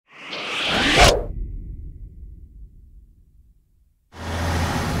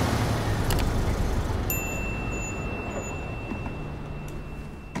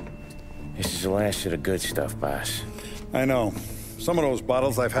is the last of the good stuff, boss. I know. Some of those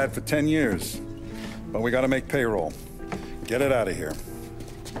bottles I've had for 10 years. But we gotta make payroll. Get it out of here.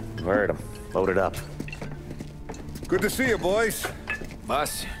 Heard him. Load it up. Good to see you, boys.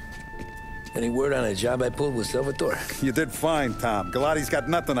 Boss, any word on a job I pulled with Salvatore? You did fine, Tom. Galati's got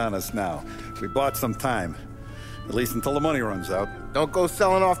nothing on us now. We bought some time. At least until the money runs out. Don't go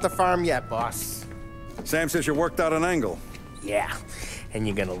selling off the farm yet, boss. Sam says you worked out an angle. Yeah, and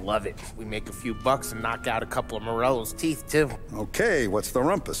you're gonna love it. We make a few bucks and knock out a couple of Morello's teeth, too. Okay, what's the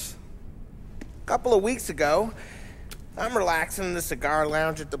rumpus? A couple of weeks ago, I'm relaxing in the cigar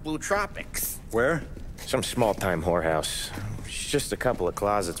lounge at the Blue Tropics. Where? Some small-time whorehouse. It's just a couple of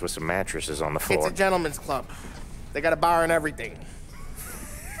closets with some mattresses on the floor. It's a gentleman's club. They got a bar and everything.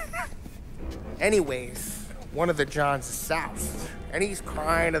 Anyways, one of the Johns is south, and he's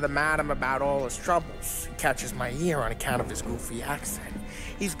crying to the madam about all his troubles. He catches my ear on account of his goofy accent.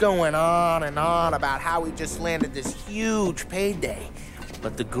 He's going on and on about how he just landed this huge payday,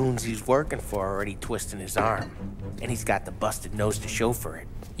 but the goons he's working for are already twisting his arm, and he's got the busted nose to show for it.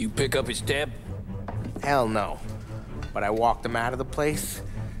 You pick up his tab? Hell no. But I walked him out of the place,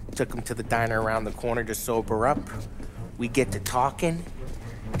 took him to the diner around the corner to sober up. We get to talking.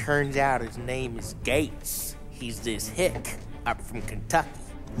 Turns out his name is Gates. He's this hick up from Kentucky.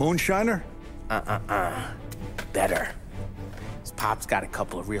 Moonshiner? Better. His pop's got a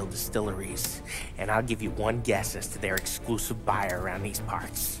couple of real distilleries, and I'll give you one guess as to their exclusive buyer around these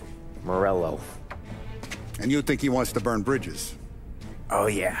parts. Morello. And you think he wants to burn bridges? Oh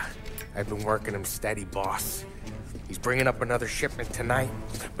yeah. I've been working him steady, boss. He's bringing up another shipment tonight,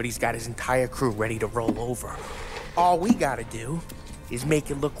 but he's got his entire crew ready to roll over. All we gotta do is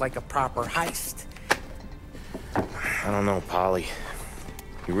make it look like a proper heist. I don't know, Polly.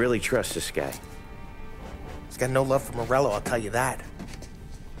 You really trust this guy? He's got no love for Morello, I'll tell you that.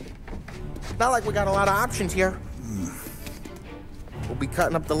 It's not like we got a lot of options here. We'll be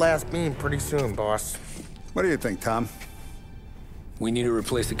cutting up the last beam pretty soon, boss. What do you think, Tom? We need to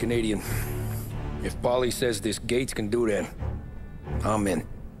replace the Canadian. If Polly says this Gates can do that, I'm in.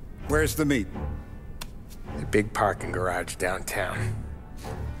 Where's the meet? The big parking garage downtown.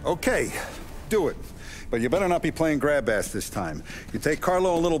 Okay, do it. But you better not be playing grab ass this time. You take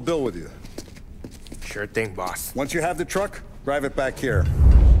Carlo and Little Bill with you. Sure thing, boss. Once you have the truck, drive it back here.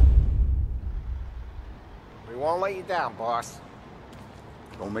 We won't let you down, boss.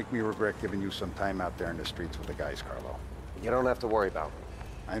 Don't make me regret giving you some time out there in the streets with the guys, Carlo. You don't have to worry about me.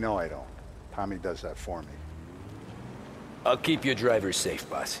 I know I don't. Tommy does that for me. I'll keep your driver safe,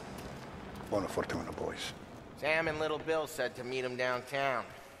 boss. Buona fortuna, boys. Sam and Little Bill said to meet him downtown.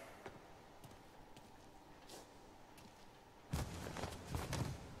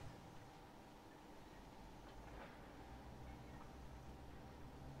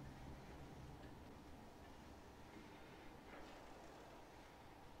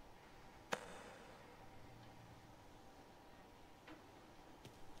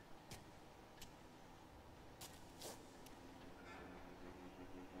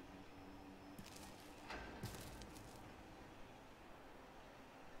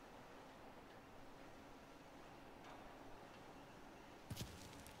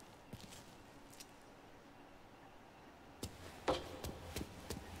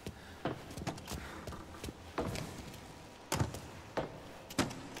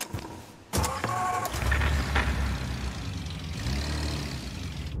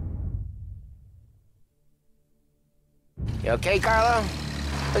 You okay, Carlo?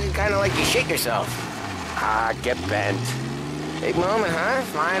 Looking kind of like you shit yourself. Ah, get bent. Big moment, huh?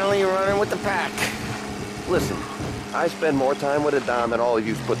 Finally running with the pack. Listen, I spend more time with a Don than all of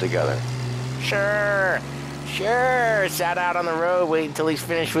you put together. Sure. Sat out on the road waiting till he's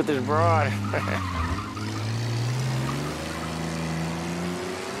finished with his broad.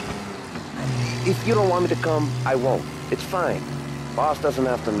 If you don't want me to come, I won't. It's fine. Boss doesn't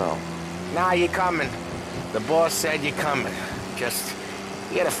have to know. Nah, you're coming. The boss said you're coming. Just,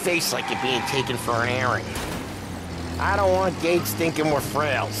 you got a face like you're being taken for an airing. I don't want Gates thinking we're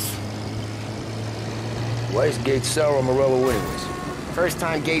frails. Why is Gates sour on Morello anyways? First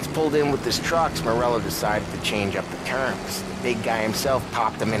time Gates pulled in with his trucks, Morello decided to change up the terms. The big guy himself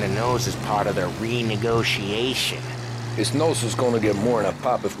popped him in the nose as part of their renegotiation. His nose is gonna get more than a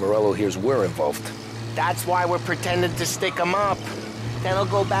pop if Morello hears we're involved. That's why we're pretending to stick him up. Then he'll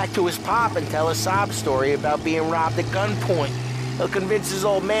go back to his pop and tell a sob story about being robbed at gunpoint. He'll convince his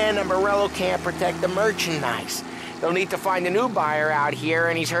old man that Morello can't protect the merchandise. They'll need to find a new buyer out here,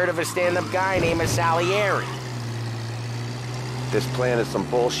 and he's heard of a stand-up guy named Salieri. This plan is some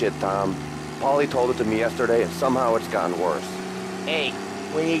bullshit, Tom. Paulie told it to me yesterday, and somehow it's gotten worse. Hey,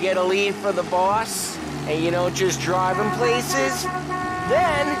 when you get a lead for the boss, and you don't just drive him places,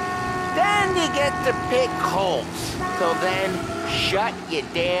 then you get to pick holes. So then, shut your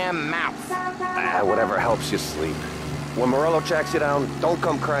damn mouth. Whatever helps you sleep. When Morello tracks you down, don't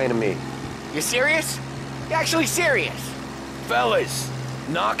come crying to me. You serious? You actually serious? Fellas,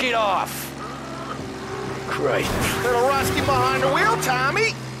 knock it off. Christ. Little rusty behind the wheel,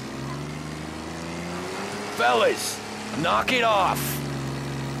 Tommy. Fellas, knock it off.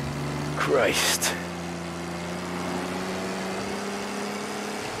 Christ.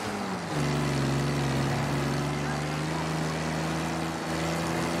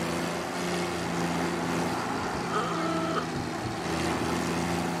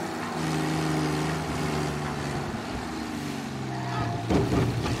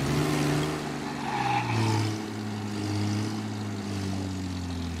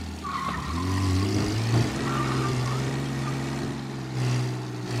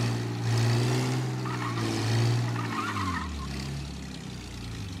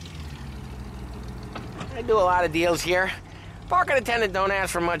 I do a lot of deals here. Parking attendant don't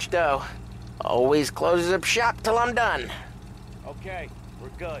ask for much dough. Always closes up shop till I'm done. Okay, we're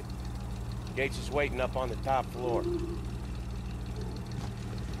good. Gates is waiting up on the top floor.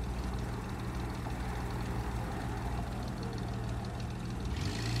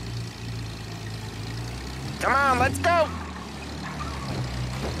 Come on, let's go.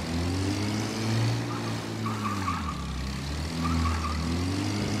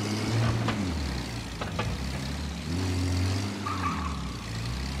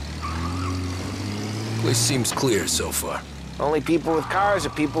 Place seems clear so far. Only people with cars are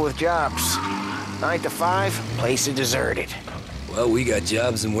people with jobs. 9 to 5, place is deserted. Well, we got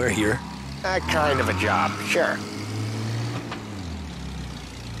jobs and we're here. That kind of a job, sure.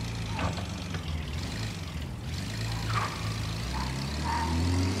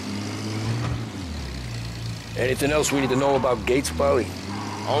 Anything else we need to know about Gates, Polly?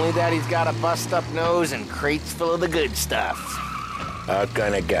 Only that he's got a bust-up nose and crates full of the good stuff. Our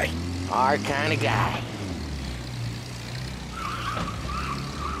kind of guy. Our kind of guy.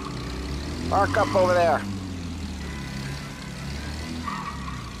 Park up over there.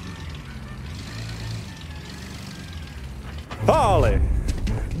 Polly,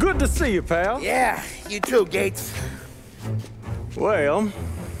 good to see you, pal. Yeah, you too, Gates. Well,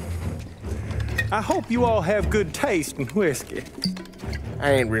 I hope you all have good taste in whiskey.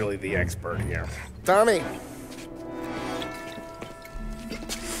 I ain't really the expert here. Tommy.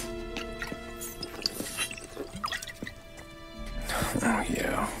 Oh,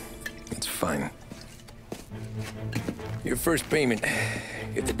 yeah. It's fine. Your first payment.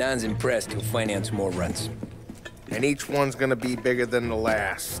 If the Don's impressed, he'll finance more runs. And each one's gonna be bigger than the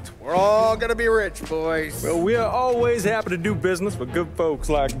last. We're all gonna be rich, boys. Well, we're always happy to do business with good folks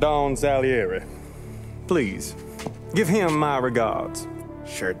like Don Salieri. Please, give him my regards.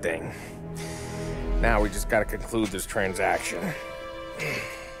 Sure thing. Now we just gotta conclude this transaction.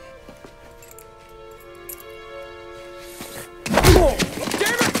 Oh,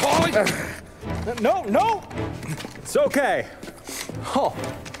 damn it, Polly! No! It's okay. Oh.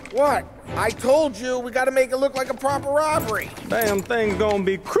 What? I told you we gotta make it look like a proper robbery. Damn thing's gonna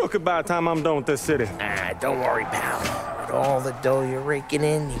be crooked by the time I'm done with this city. Ah, don't worry, pal. With all the dough you're raking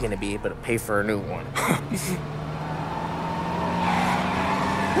in, you're gonna be able to pay for a new one.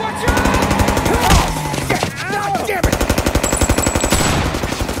 Watch out! Oh, damn it!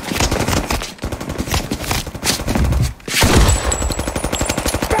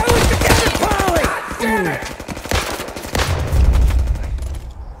 Balance together, Polly! Damn it!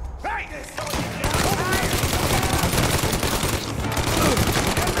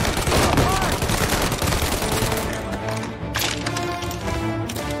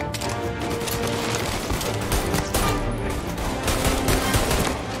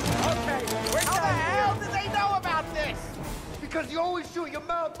 Because you always shoot your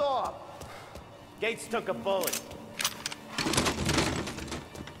mouth off. Gates took a bullet.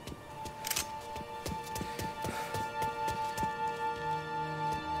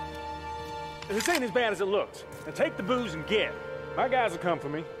 This ain't as bad as it looks. Now take the booze and get. My guys will come for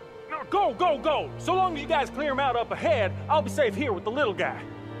me. Now go! So long as you guys clear him out up ahead, I'll be safe here with the little guy.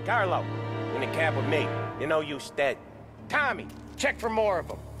 Carlo, in the cab with me. You know you stead. Tommy, check for more of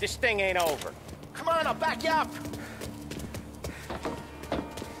them. This thing ain't over. Come on, I'll back you up.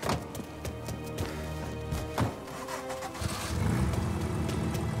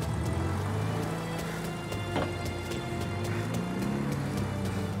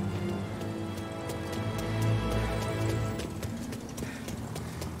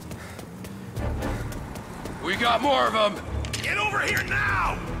 We got more of them. Get over here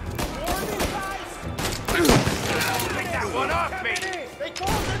now! Take that one off me! They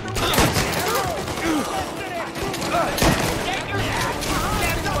called in the Get your ass!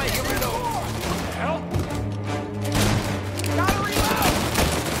 Get away, you little... Hell? Gotta reload!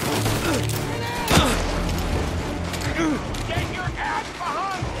 Get your ass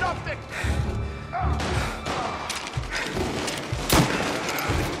behind something!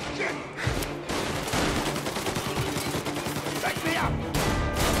 Back me up!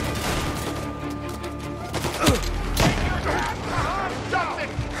 Get your ass behind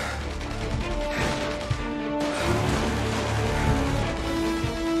something!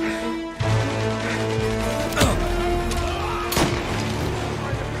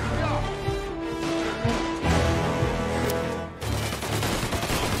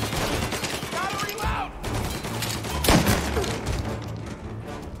 Gotta reload!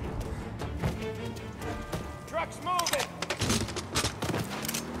 Truck's moving!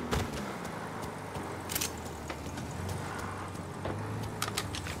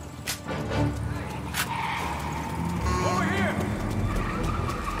 Over here!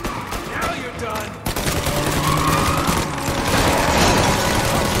 Now you're done!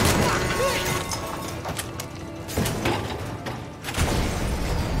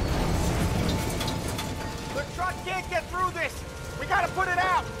 The truck can't get through this! We gotta put it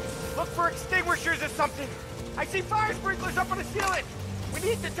out! Look for extinguishers or something! I see fire sprinklers up on the ceiling! We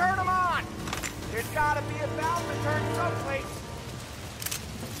need to turn them on! There's gotta be a valve to turn someplace!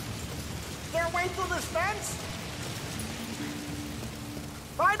 Is there a way through this fence?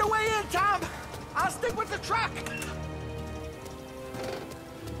 Find a way in, Tom! I'll stick with the truck!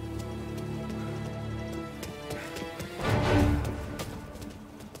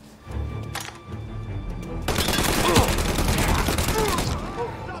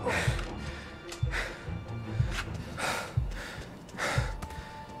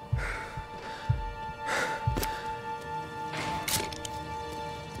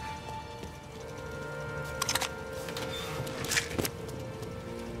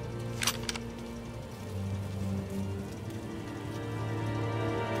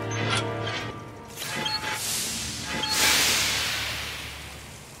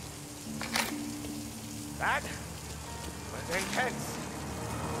 That was intense.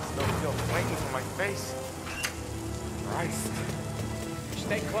 Still feel flames on my face. Christ.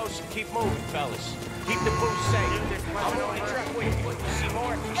 Stay close and keep moving, fellas. Keep the booth safe. I'll move the truck with you. You see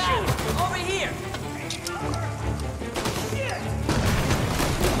more? Shoot. Over here!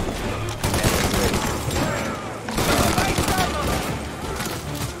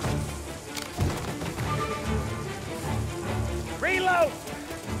 Reload!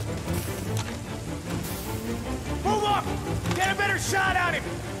 Move up! Get a better shot on him!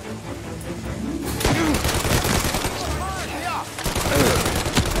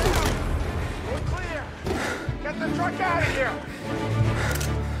 We're clear. Get the truck out of here.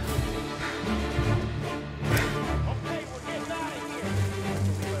 Okay, we're getting out of here.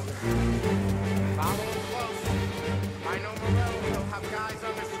 Follow him close. I know Morello will have guys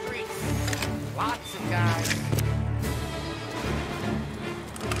on the streets. Lots of guys.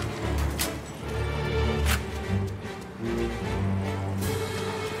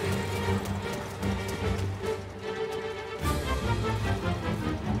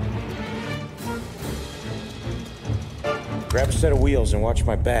 Grab a set of wheels and watch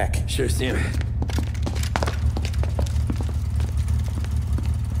my back. Sure, Sam.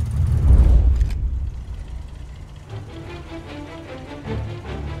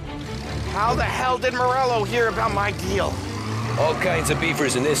 How the hell did Morello hear about my deal? All kinds of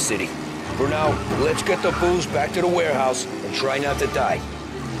beefers in this city. For now, let's get the booze back to the warehouse and try not to die.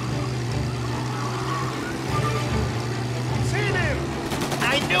 Seen him!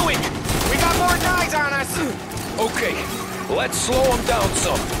 I knew it! We got more guys on us! Okay, let's slow them down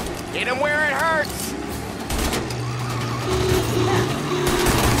some. Get him where it hurts!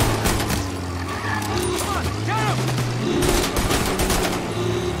 Come on, get him!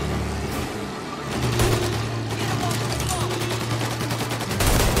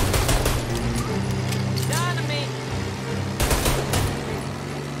 Down to me.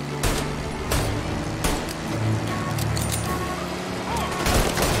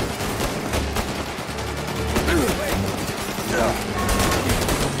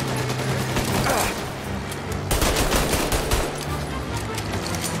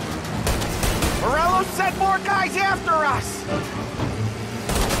 Morello sent more guys after us!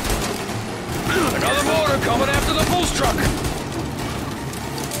 Another mortar coming after the booze truck.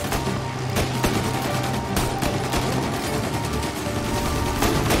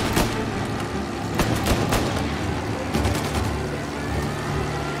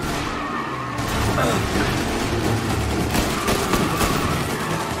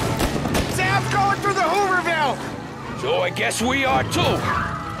 so I guess we are too.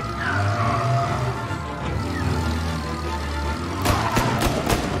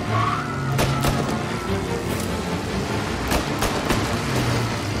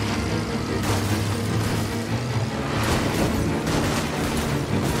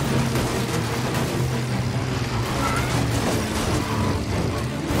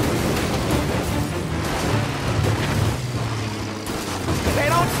 They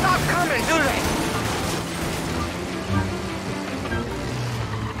don't stop coming, do they?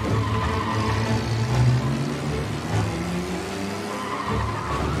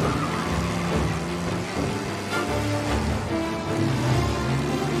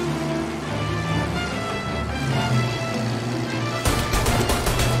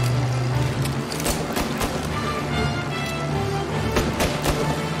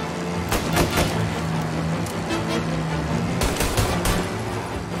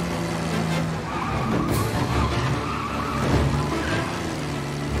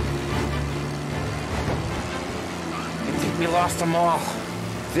 We lost them all.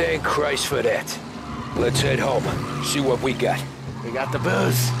 Thank Christ for that. Let's head home, see what we got. We got the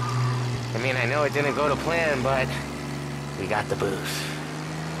booze. I mean, I know it didn't go to plan, but we got the booze.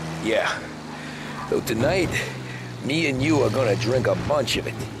 Yeah. So tonight, me and you are gonna drink a bunch of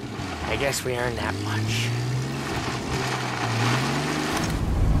it. I guess we earned that much.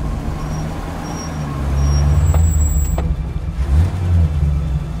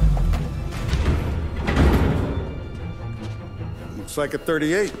 Looks like a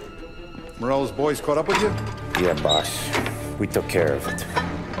 38. Morello's boys caught up with you? Yeah, boss. We took care of it.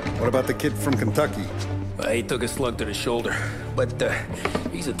 What about the kid from Kentucky? He took a slug to the shoulder, but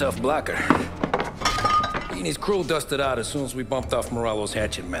he's a tough blocker. He and his crew dusted out as soon as we bumped off Morello's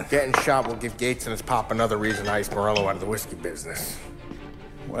hatchet men. Getting shot will give Gates and his pop another reason to ice Morello out of the whiskey business.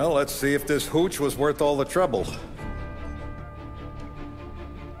 Well, let's see if this hooch was worth all the trouble.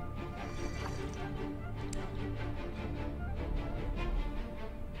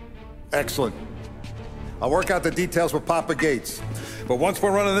 Excellent. I'll work out the details with Papa Gates. But once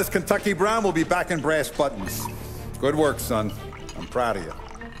we're running this Kentucky Brown, we'll be back in brass buttons. Good work, son. I'm proud of you.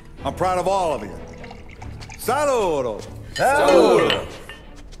 I'm proud of all of you. Saludo! Saludo!